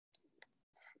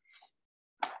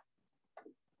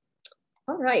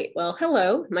All right, well,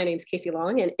 hello, my name is Casey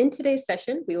Long, and in today's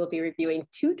session, we will be reviewing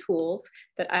two tools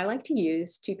that I like to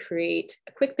use to create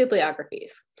quick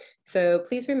bibliographies. So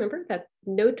please remember that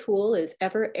no tool is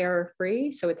ever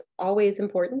error-free, so it's always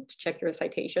important to check your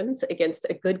citations against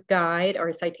a good guide or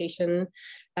a citation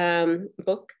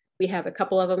book. We have a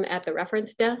couple of them at the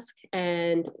reference desk,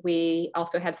 and we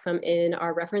also have some in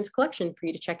our reference collection for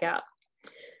you to check out.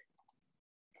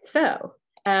 So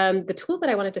the tool that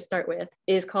I wanted to start with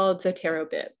is called Zotero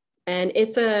Bib. And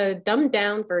it's a dumbed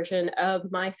down version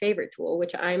of my favorite tool,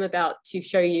 which I'm about to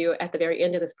show you at the very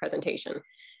end of this presentation.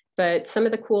 But some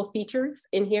of the cool features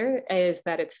in here is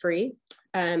that it's free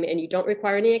and you don't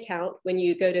require any account. When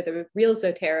you go to the real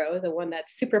Zotero, the one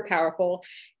that's super powerful,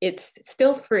 it's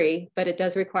still free, but it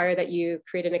does require that you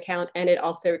create an account, and it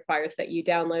also requires that you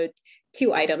download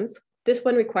 2 items. This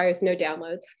one requires no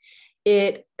downloads.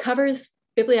 It covers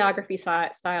bibliography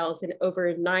styles in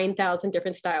over 9,000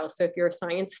 different styles. So if you're a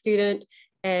science student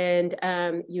and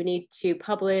you need to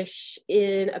publish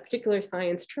in a particular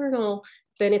science journal,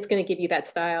 then it's going to give you that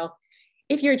style.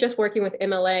 If you're just working with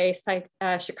MLA,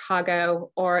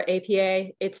 Chicago, or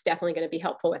APA, it's definitely going to be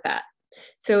helpful with that.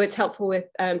 So it's helpful with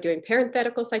doing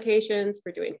parenthetical citations,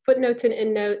 for doing footnotes and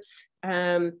endnotes.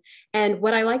 And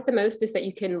what I like the most is that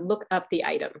you can look up the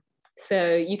item.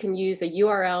 So you can use a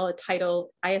URL, a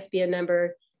title, ISBN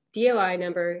number, DOI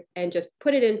number, and just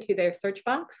put it into their search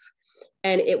box,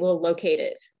 and it will locate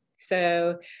it.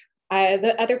 So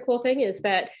the other cool thing is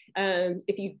that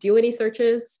if you do any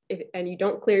searches and you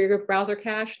don't clear your browser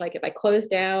cache, like if I close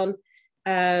down,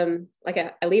 I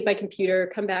leave my computer,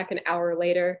 come back an hour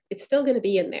later, it's still going to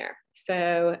be in there.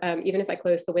 So even if I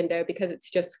close the window, because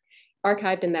it's just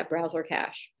archived in that browser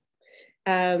cache.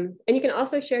 And you can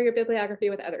also share your bibliography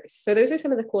with others. So those are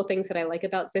some of the cool things that I like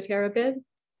about Zotero Bib.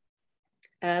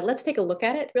 Let's take a look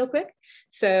at it real quick.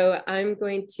 So I'm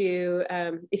going to,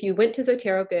 if you went to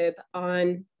Zotero Bib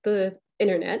on the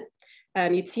internet,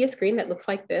 you'd see a screen that looks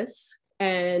like this.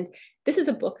 And this is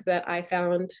a book that I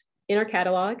found in our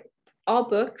catalog. All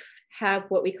books have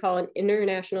what we call an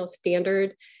international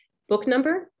standard book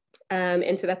number.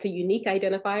 And so that's a unique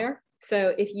identifier.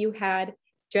 So if you had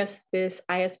just this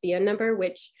ISBN number,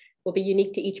 which will be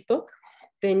unique to each book,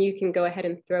 then you can go ahead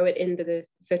and throw it into the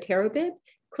Zotero Bib,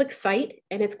 click Cite,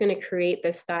 and it's going to create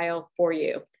this style for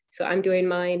you. So I'm doing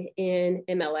mine in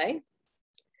MLA.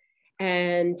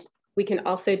 And we can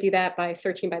also do that by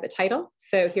searching by the title.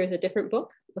 So here's a different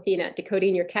book, looking at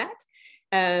Decoding Your Cat.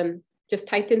 Just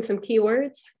typed in some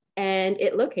keywords, and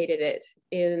it located it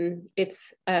in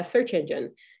its search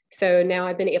engine. So now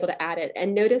I've been able to add it.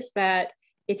 And notice that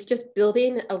it's just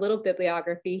building a little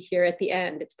bibliography here at the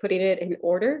end. It's putting it in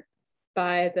order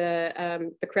by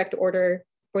the correct order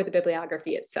for the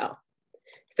bibliography itself.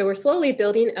 So we're slowly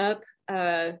building up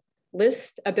a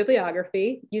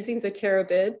bibliography using Zotero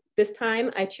Bib. This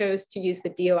time I chose to use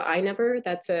the DOI number.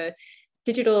 That's a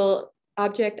digital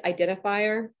object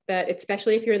identifier that,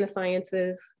 especially if you're in the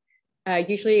sciences,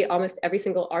 usually almost every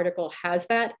single article has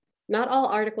that. Not all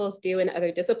articles do in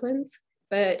other disciplines,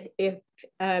 but if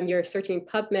you're searching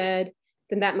PubMed,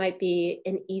 then that might be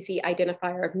an easy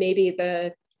identifier. Maybe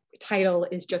the title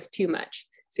is just too much.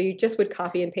 So you just would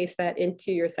copy and paste that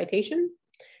into your citation,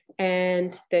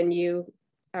 and then you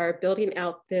are building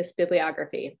out this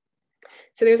bibliography.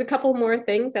 So there's a couple more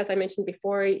things. As I mentioned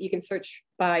before, you can search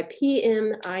by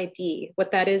PMID.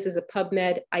 What that is a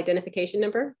PubMed identification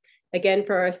number. Again,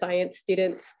 for our science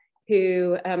students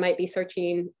who might be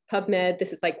searching PubMed,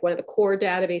 this is like one of the core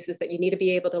databases that you need to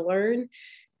be able to learn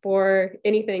for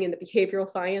anything in the behavioral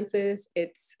sciences.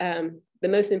 It's the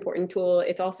most important tool.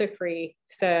 It's also free.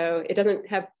 So it doesn't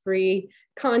have free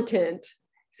content.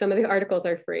 Some of the articles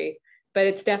are free, but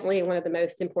it's definitely one of the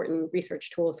most important research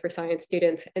tools for science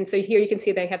students. And so here you can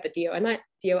see they have the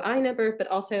DOI number, but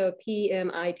also a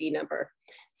PMID number.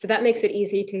 So that makes it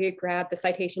easy to grab the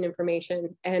citation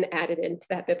information and add it into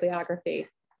that bibliography.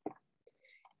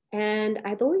 And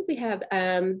I believe we have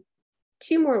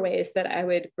 2 more ways that I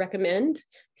would recommend.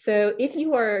 So if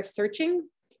you are searching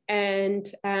and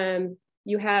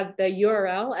you have the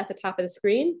URL at the top of the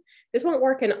screen, this won't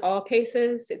work in all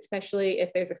cases, especially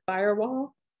if there's a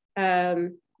firewall,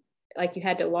 like you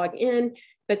had to log in,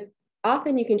 but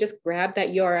often you can just grab that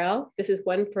URL. This is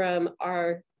one from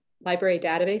our library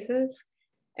databases.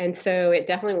 And so it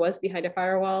definitely was behind a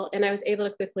firewall, and I was able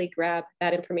to quickly grab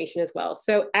that information as well.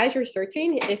 So as you're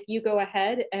searching, if you go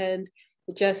ahead and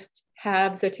just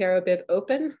have Zotero Bib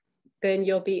open, then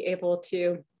you'll be able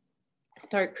to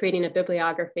start creating a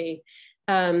bibliography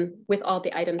with all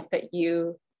the items that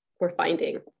you were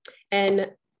finding.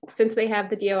 And since they have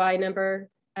the DOI number,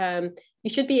 you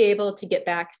should be able to get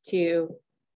back to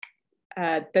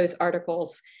those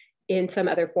articles in some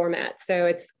other format. So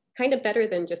it's kind of better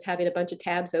than just having a bunch of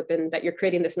tabs open that you're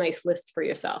creating this nice list for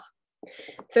yourself.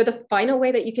 So the final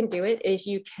way that you can do it is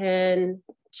you can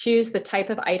choose the type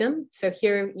of item. So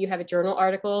here you have a journal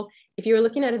article. If you were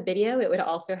looking at a video, it would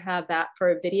also have that for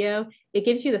a video. It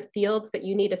gives you the fields that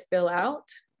you need to fill out.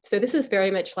 So this is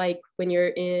very much like when you're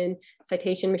in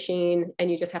Citation Machine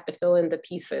and you just have to fill in the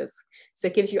pieces. So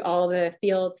it gives you all the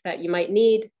fields that you might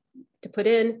need to put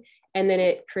in, and then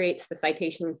it creates the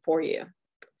citation for you.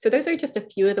 So those are just a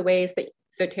few of the ways that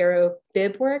Zotero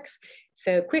Bib works.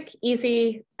 So quick,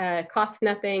 easy, costs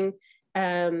nothing.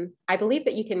 I believe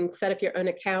that you can set up your own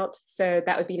account. So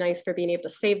that would be nice for being able to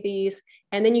save these.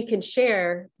 And then you can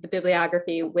share the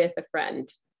bibliography with a friend.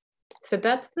 So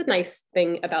that's the nice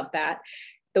thing about that.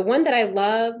 The one that I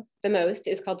love the most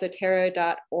is called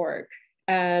Zotero.org.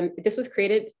 This was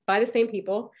created by the same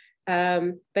people,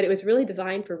 but it was really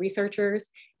designed for researchers,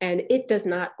 and it does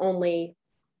not only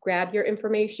grab your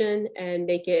information and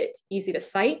make it easy to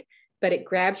cite, but it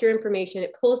grabs your information,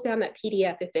 it pulls down that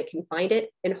PDF if it can find it,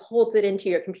 and holds it into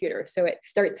your computer. So it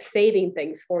starts saving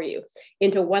things for you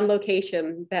into one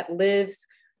location that lives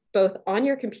both on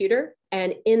your computer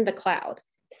and in the cloud.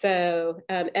 So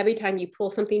every time you pull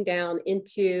something down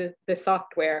into the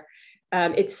software,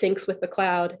 it syncs with the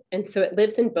cloud. And so it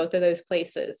lives in both of those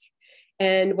places.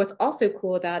 And what's also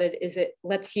cool about it is it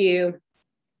lets you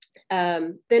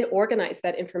then organize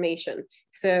that information.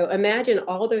 So imagine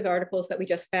all those articles that we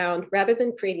just found, rather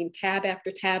than creating tab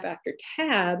after tab after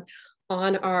tab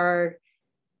on our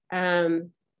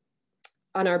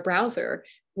browser,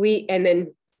 and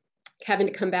then having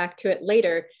to come back to it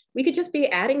later, we could just be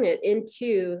adding it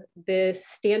into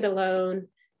this standalone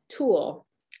tool.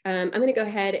 I'm going to go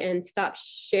ahead and stop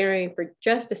sharing for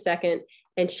just a second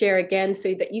and share again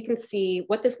so that you can see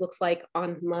what this looks like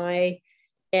on my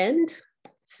end.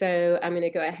 So I'm going to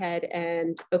go ahead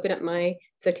and open up my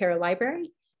Zotero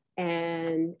library,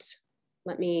 and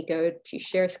let me go to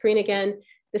share screen again.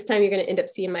 This time you're going to end up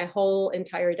seeing my whole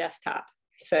entire desktop.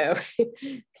 So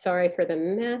sorry for the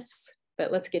mess,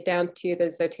 but let's get down to the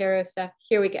Zotero stuff.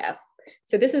 Here we go.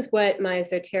 So this is what my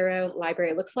Zotero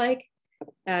library looks like.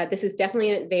 This is definitely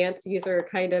an advanced user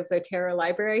kind of Zotero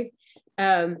library,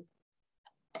 because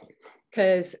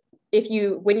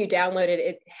when you download it,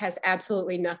 it has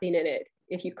absolutely nothing in it.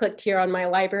 If you clicked here on my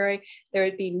library, there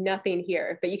would be nothing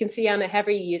here, but you can see I'm a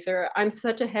heavy user. I'm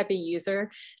such a heavy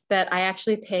user that I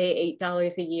actually pay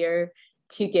 $8 a year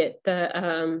to get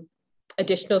the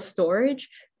additional storage,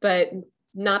 but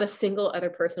not a single other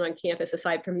person on campus,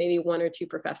 aside from maybe 1 or 2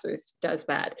 professors, does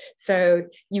that. So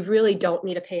you really don't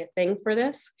need to pay a thing for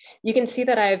this. You can see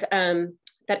that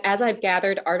as I've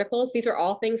gathered articles, these are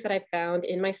all things that I've found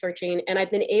in my searching, and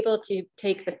I've been able to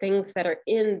take the things that are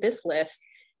in this list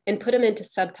and put them into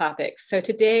subtopics. So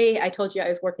today I told you I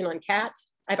was working on cats.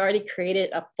 I've already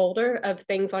created a folder of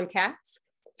things on cats.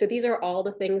 So these are all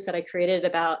the things that I created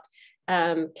about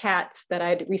cats that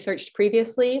I'd researched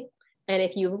previously. And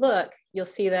if you look, you'll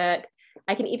see that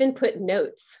I can even put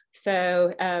notes.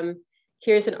 So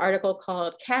here's an article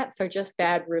called "Cats Are Just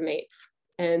Bad Roommates."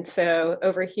 And so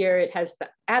over here, it has the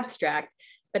abstract,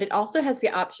 but it also has the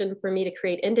option for me to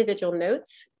create individual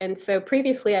notes. And so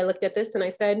previously I looked at this and I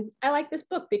said, I like this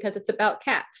book because it's about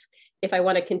cats. If I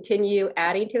want to continue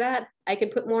adding to that, I can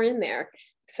put more in there.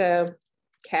 So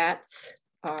cats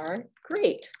are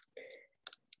great.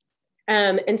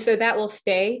 And so that will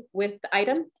stay with the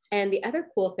item. And the other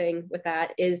cool thing with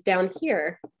that is down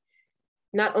here,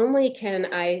 not only can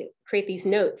I create these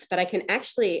notes, but I can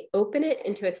actually open it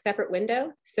into a separate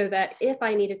window so that if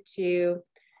I needed to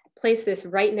place this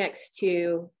right next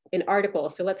to an article,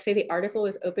 so let's say the article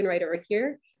is open right over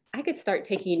here, I could start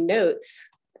taking notes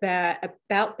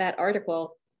about that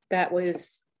article that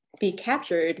was be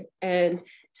captured and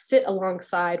sit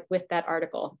alongside with that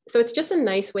article. So it's just a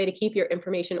nice way to keep your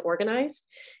information organized.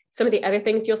 Some of the other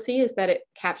things you'll see is that it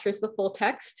captures the full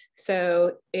text.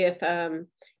 So if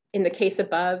in the case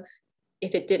above,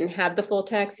 if it didn't have the full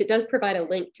text, it does provide a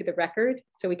link to the record.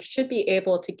 So we should be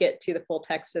able to get to the full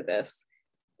text of this.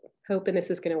 Hoping this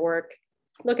is going to work.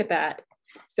 Look at that.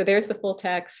 So there's the full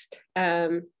text.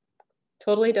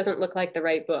 Totally doesn't look like the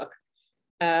right book.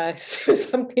 So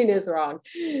something is wrong.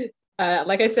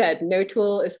 Like I said, no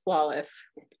tool is flawless,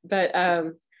 but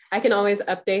I can always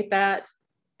update that,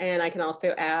 and I can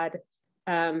also add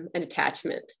an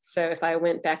attachment. So if I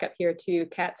went back up here to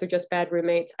 "Cats Are Just Bad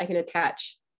Roommates," I can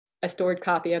attach a stored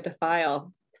copy of the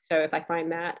file. So if I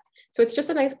find that. So it's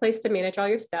just a nice place to manage all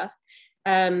your stuff.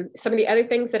 Some of the other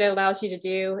things that it allows you to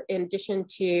do, in addition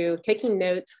to taking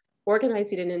notes,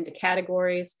 organizing it into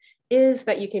categories is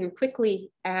that you can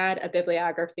quickly add a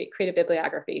bibliography, create a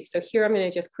bibliography. So here I'm going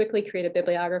to just quickly create a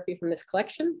bibliography from this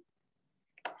collection.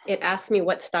 It asks me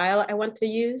what style I want to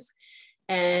use.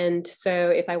 And so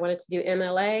if I wanted to do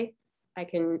MLA, I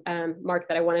can mark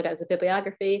that I want it as a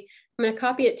bibliography. I'm going to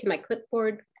copy it to my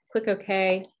clipboard, click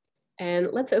OK, and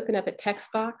let's open up a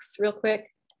text box real quick.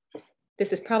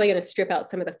 This is probably going to strip out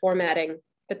some of the formatting,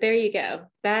 but there you go.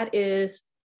 That is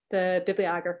the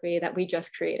bibliography that we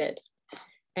just created.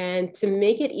 And to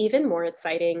make it even more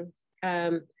exciting,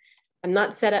 I'm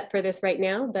not set up for this right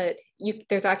now, but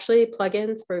there's actually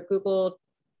plugins for Google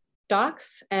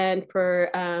Docs and for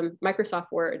Microsoft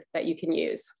Word that you can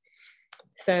use.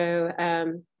 So,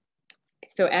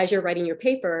 so as you're writing your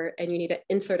paper and you need to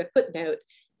insert a footnote,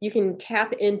 you can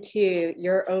tap into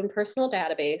your own personal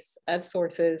database of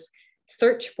sources,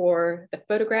 search for the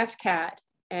photographed cat,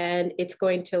 and it's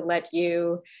going to let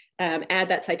you add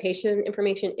that citation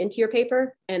information into your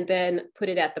paper and then put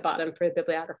it at the bottom for the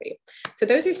bibliography. So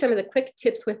those are some of the quick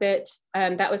tips with it.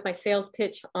 That was my sales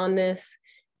pitch on this.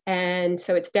 And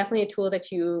so it's definitely a tool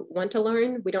that you want to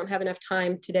learn. We don't have enough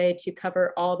time today to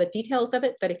cover all the details of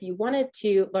it, but if you wanted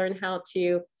to learn how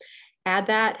to add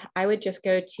that, I would just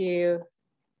go to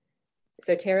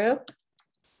Zotero.org.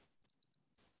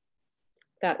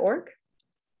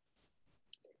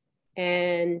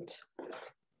 And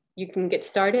you can get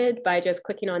started by just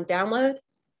clicking on download.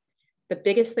 The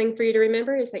biggest thing for you to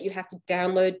remember is that you have to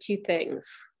download two things.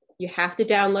 You have to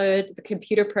download the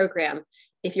computer program.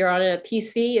 If you're on a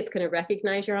PC, it's going to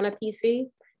recognize you're on a PC.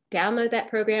 Download that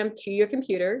program to your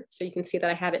computer. So you can see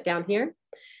that I have it down here.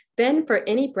 Then for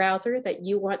any browser that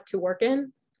you want to work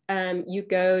in, you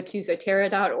go to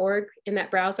Zotero.org in that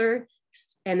browser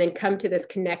and then come to this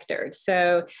connector.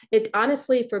 So it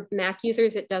honestly, for Mac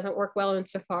users, it doesn't work well in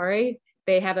Safari.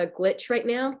 They have a glitch right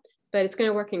now, but it's going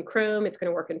to work in Chrome. It's going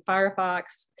to work in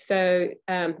Firefox. So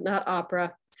not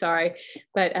Opera, sorry.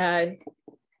 But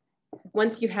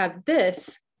once you have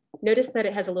this, notice that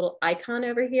it has a little icon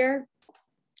over here.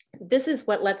 This is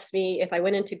what lets me, if I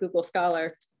went into Google Scholar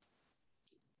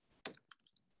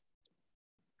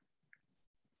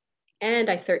and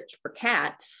I search for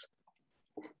cats,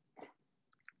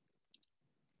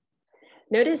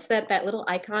 notice that that little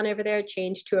icon over there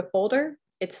changed to a folder.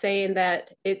 It's saying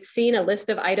that it's seen a list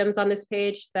of items on this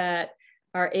page that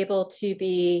are able to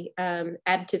be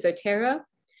added to Zotero.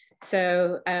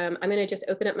 So I'm going to just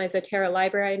open up my Zotero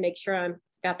library, make sure I've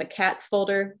got the cats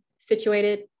folder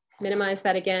situated, minimize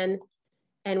that again.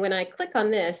 And when I click on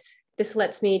this, this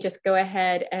lets me just go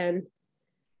ahead and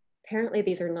apparently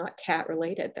these are not cat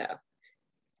related though.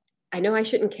 I know I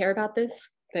shouldn't care about this,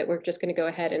 but we're just going to go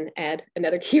ahead and add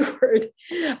another keyword.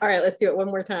 All right, let's do it one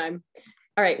more time.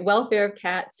 All right, welfare of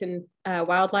cats and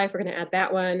wildlife, we're going to add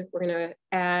that one. We're going to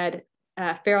add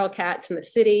feral cats in the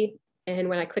city. And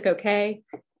when I click OK,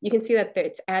 you can see that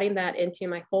it's adding that into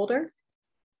my folder.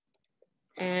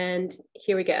 And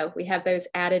here we go. We have those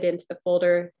added into the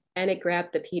folder and it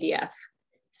grabbed the PDF.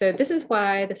 So this is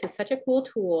why this is such a cool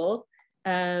tool.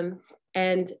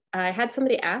 And I had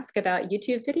somebody ask about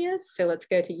YouTube videos. So let's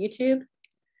go to YouTube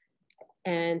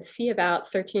and see about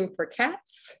searching for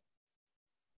cats.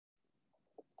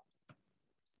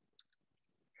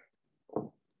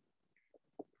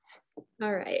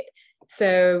 All right,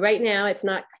 so right now it's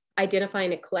not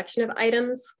identifying a collection of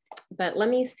items, but let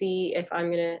me see if I'm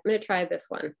gonna try this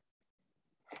one.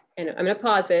 And I'm gonna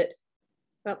pause it.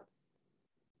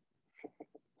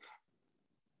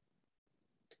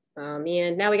 Oh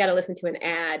man, now we gotta listen to an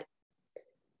ad.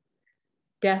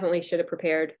 Definitely should have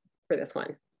prepared for this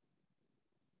one.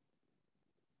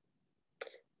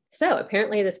 So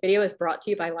apparently this video is brought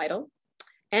to you by Lytle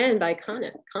and by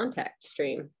Contact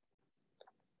Stream.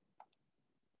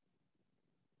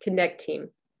 Connect team.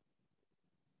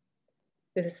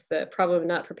 This is the problem of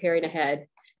not preparing ahead.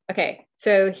 Okay,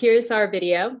 so here's our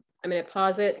video. I'm going to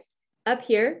pause it up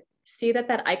here. See that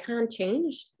that icon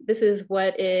changed? This is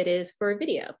what it is for a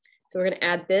video. So we're going to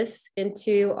add this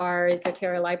into our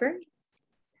Zotero library.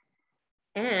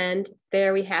 And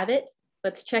there we have it.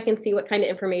 Let's check and see what kind of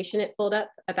information it pulled up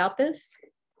about this.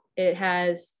 It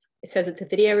says it's a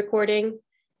video recording.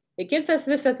 It gives us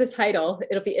this as a title.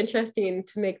 It'll be interesting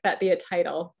to make that be a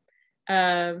title.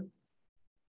 The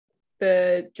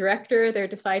director they're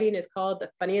deciding is called The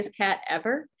Funniest Cat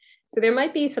Ever. So there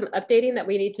might be some updating that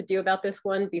we need to do about this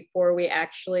one before we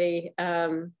actually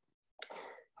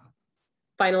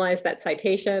finalize that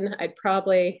citation. I'd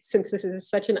probably, since this is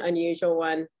such an unusual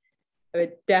one, I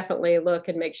would definitely look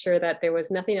and make sure that there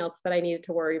was nothing else that I needed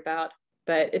to worry about.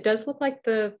 But it does look like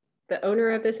the owner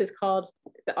of this is called,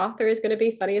 the author is going to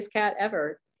be Funniest Cat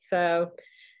Ever. So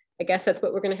I guess that's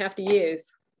what we're going to have to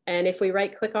use. And if we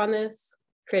right click on this,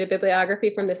 create a bibliography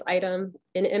from this item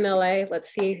in MLA, let's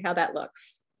see how that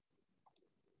looks.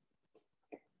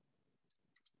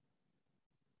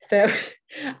 So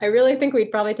I really think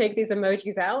we'd probably take these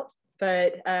emojis out,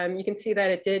 but you can see that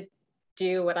it did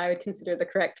do what I would consider the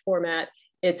correct format.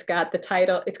 It's got the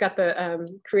title, it's got the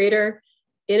creator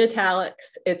in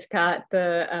italics, it's got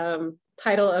the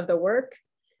title of the work,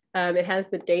 it has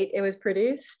the date it was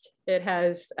produced, it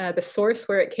has the source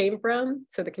where it came from,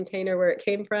 so the container where it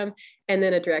came from, and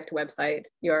then a direct website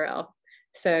URL.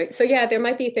 So yeah, there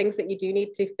might be things that you do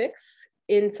need to fix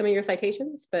in some of your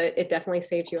citations, but it definitely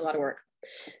saves you a lot of work.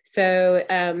 So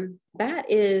that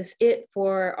is it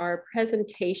for our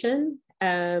presentation.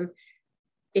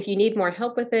 If you need more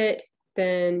help with it,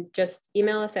 then just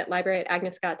email us at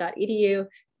library@agnescott.edu.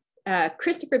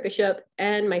 Christopher Bishop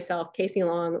and myself, Casey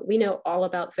Long, we know all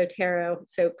about Zotero,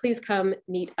 so please come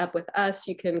meet up with us.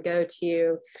 You can go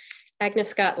to Agnes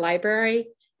Scott Library,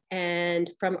 and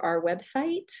from our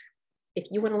website, if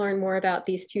you want to learn more about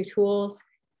these two tools,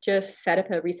 just set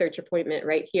up a research appointment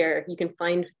right here. You can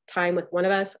find time with one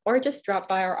of us, or just drop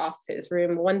by our offices,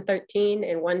 room 113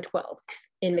 and 112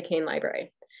 in McCain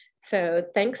Library. So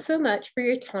thanks so much for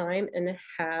your time and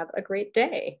have a great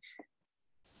day.